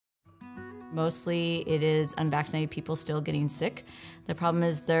Mostly it is unvaccinated people still getting sick. The problem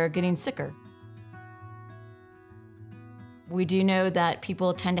is they're getting sicker. We do know that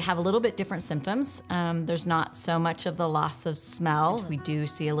people tend to have a little bit different symptoms. There's not so much of the loss of smell. We do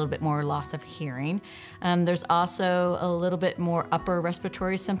see a little bit more loss of hearing. There's also a little bit more upper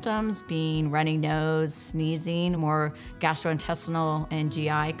respiratory symptoms, being runny nose, sneezing, more gastrointestinal and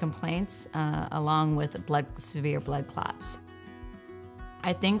GI complaints, along with severe blood clots.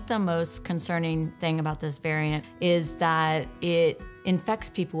 I think the most concerning thing about this variant is that it infects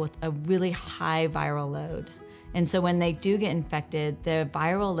people with a really high viral load. And so when they do get infected, the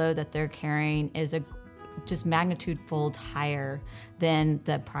viral load that they're carrying is just magnitude-fold higher than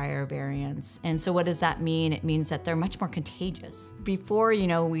the prior variants. And so what does that mean? It means that they're much more contagious. Before,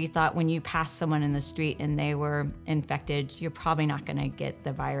 we thought when you passed someone in the street and they were infected, you're probably not gonna get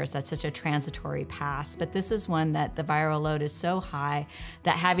the virus. That's such a transitory pass. But this is one that the viral load is so high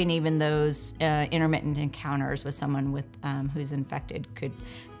that having even those intermittent encounters with someone who's infected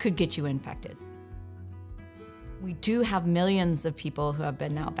could get you infected. We do have millions of people who have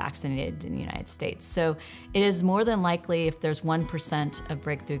been now vaccinated in the United States. So it is more than likely, if there's 1% of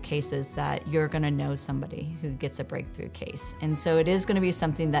breakthrough cases, that you're gonna know somebody who gets a breakthrough case. And so it is gonna be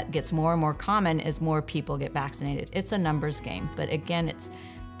something that gets more and more common as more people get vaccinated. It's a numbers game, but again, it's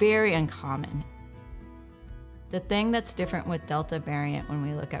very uncommon. The thing that's different with Delta variant when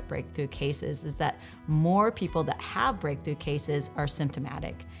we look at breakthrough cases is that more people that have breakthrough cases are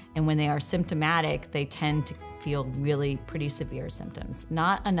symptomatic. And when they are symptomatic, they tend to feel really pretty severe symptoms.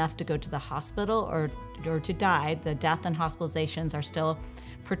 Not enough to go to the hospital or to die. The death and hospitalizations are still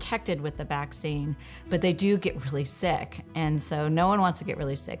protected with the vaccine, but they do get really sick. And so no one wants to get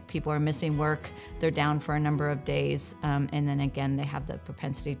really sick. People are missing work, they're down for a number of days, and then again, they have the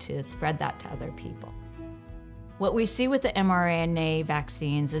propensity to spread that to other people. What we see with the mRNA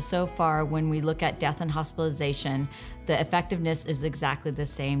vaccines is so far when we look at death and hospitalization, the effectiveness is exactly the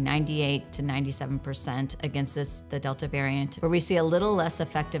same, 98 to 97% against the Delta variant. Where we see a little less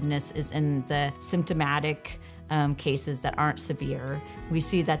effectiveness is in the symptomatic cases that aren't severe. We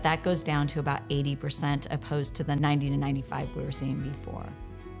see that goes down to about 80% opposed to the 90 to 95 we were seeing before.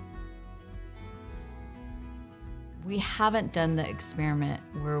 We haven't done the experiment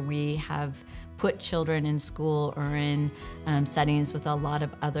where we have put children in school or in settings with a lot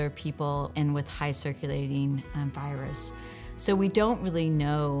of other people and with high circulating virus. So we don't really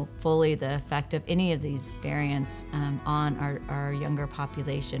know fully the effect of any of these variants on our younger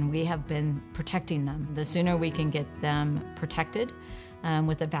population. We have been protecting them. The sooner we can get them protected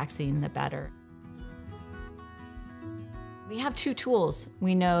with a vaccine, the better. We have two tools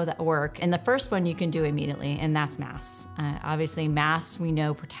we know that work, and the first one you can do immediately, and that's masks. Obviously, masks we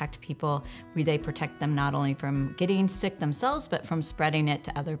know protect people. They protect them not only from getting sick themselves, but from spreading it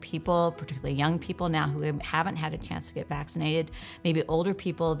to other people, particularly young people now who haven't had a chance to get vaccinated, maybe older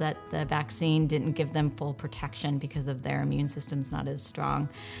people that the vaccine didn't give them full protection because of their immune system's not as strong.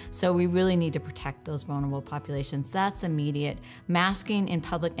 So we really need to protect those vulnerable populations. That's immediate. Masking in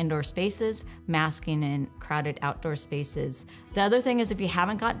public indoor spaces, masking in crowded outdoor spaces. The other thing is if you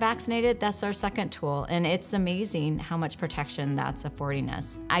haven't got vaccinated, that's our second tool, and it's amazing how much protection that's affording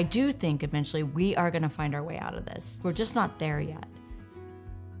us. I do think eventually we are going to find our way out of this. We're just not there yet.